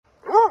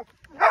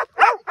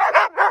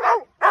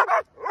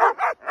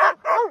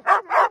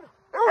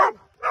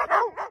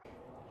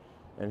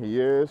And he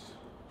is.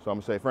 So I'm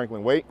gonna say,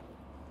 Franklin, wait.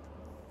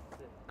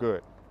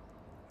 Good.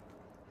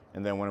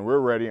 And then when we're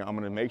ready, I'm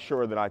gonna make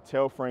sure that I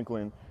tell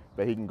Franklin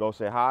that he can go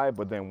say hi,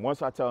 but then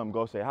once I tell him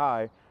go say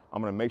hi,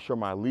 I'm gonna make sure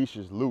my leash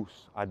is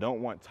loose. I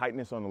don't want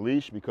tightness on the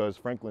leash because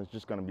Franklin's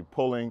just gonna be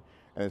pulling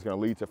and it's gonna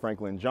lead to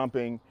Franklin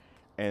jumping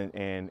and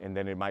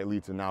then it might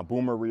lead to now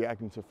Boomer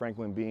reacting to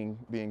Franklin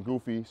being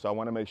goofy. So I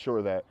wanna make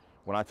sure that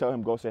when I tell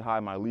him go say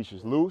hi, my leash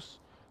is loose.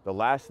 The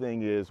last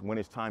thing is when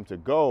it's time to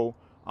go,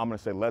 I'm gonna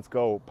say, let's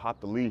go, pop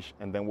the leash,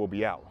 and then we'll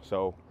be out.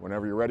 So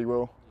whenever you're ready,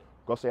 Will,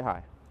 go say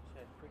hi.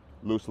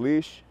 Loose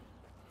leash.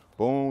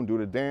 Boom, do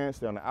the dance,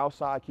 stay on the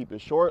outside, keep it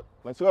short.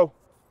 Let's go.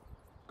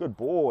 Good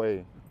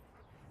boy.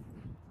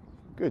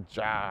 Good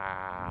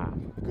job.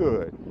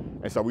 Good.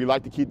 And so we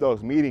like to keep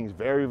those meetings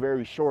very,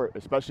 very short,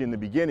 especially in the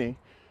beginning,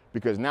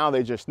 because now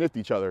they just sniffed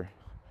each other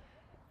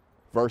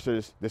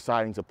versus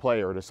deciding to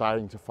play or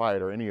deciding to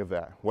fight or any of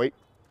that. Wait.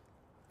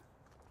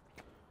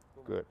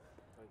 Good.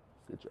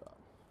 Good job.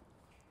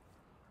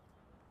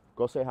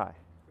 Go say hi.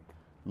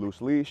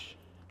 Loose leash.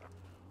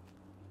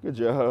 Good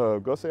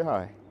job. Go say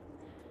hi.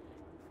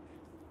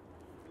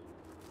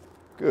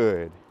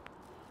 Good.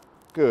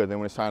 Good. Then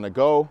when it's time to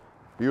go,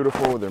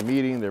 beautiful. They're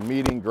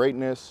meeting,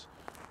 greatness.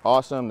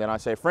 Awesome. Then I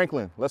say,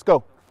 Franklin, let's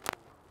go.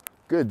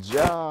 Good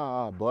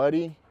job,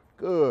 buddy.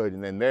 Good.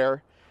 And then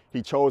there,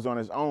 he chose on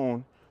his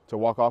own to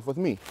walk off with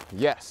me.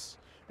 Yes.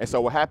 And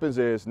so what happens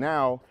is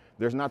now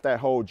there's not that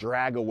whole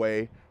drag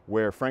away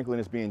where Franklin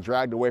is being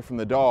dragged away from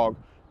the dog.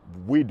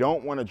 We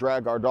don't want to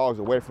drag our dogs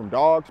away from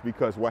dogs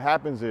because what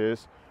happens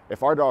is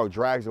if our dog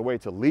drags away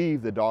to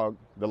leave the dog,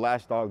 the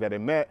last dog that it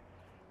met,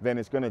 then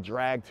it's going to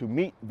drag to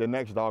meet the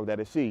next dog that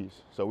it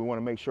sees. So we want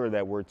to make sure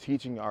that we're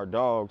teaching our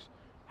dogs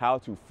how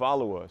to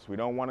follow us. We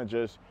don't want to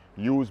just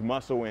use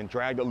muscle and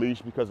drag the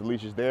leash because the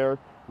leash is there.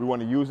 We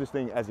want to use this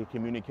thing as a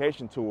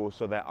communication tool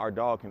so that our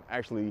dog can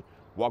actually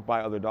walk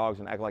by other dogs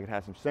and act like it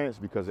has some sense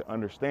because it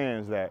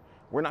understands that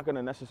we're not going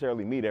to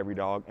necessarily meet every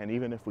dog. And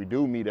even if we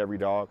do meet every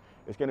dog,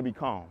 it's going to be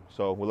calm.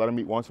 So we'll let him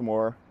meet once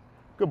more.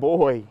 Good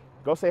boy.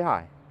 Go say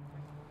hi.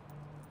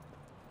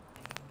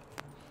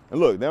 And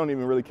look, they don't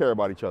even really care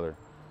about each other.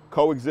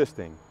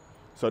 Coexisting.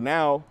 So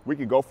now we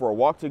can go for a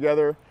walk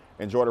together,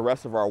 enjoy the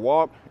rest of our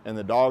walk, and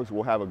the dogs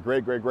will have a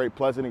great, great, great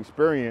pleasant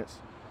experience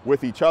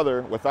with each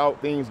other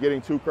without things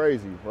getting too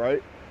crazy,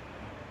 right?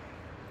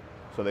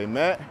 So they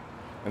met,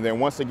 and then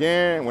once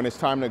again, when it's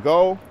time to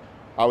go,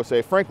 I would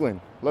say, Franklin,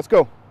 let's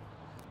go.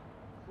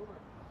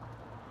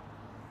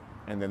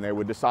 And then they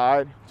would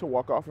decide to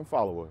walk off and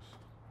follow us.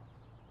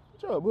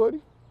 Good job,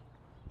 buddy.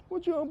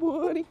 Good job,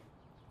 buddy.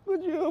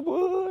 Good job,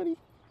 buddy.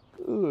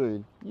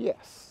 Good.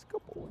 Yes.